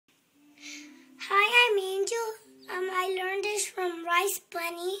rice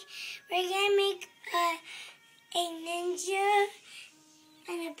bunny. We're gonna make a ninja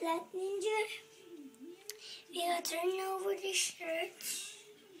and a black ninja. We gotta turn over the shirts.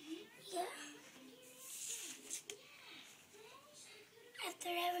 Yeah. After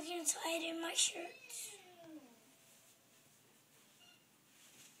that, we're gonna slide in my shirts.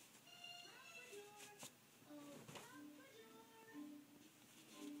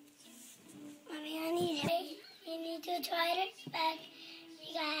 Mommy, you need to try it back.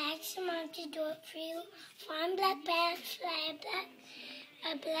 You gotta ask your mom to do it for you. Find black pants,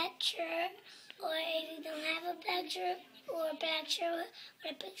 a black shirt, or if you don't have a black shirt or a black shirt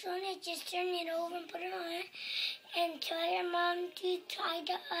with a picture on it, just turn it over and put it on. And tell your mom to tie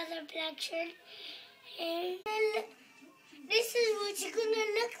the other black shirt. And this is what you're gonna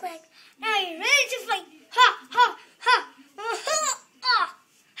look like. Now you're ready to fight. Ha ha ha! Ha ha!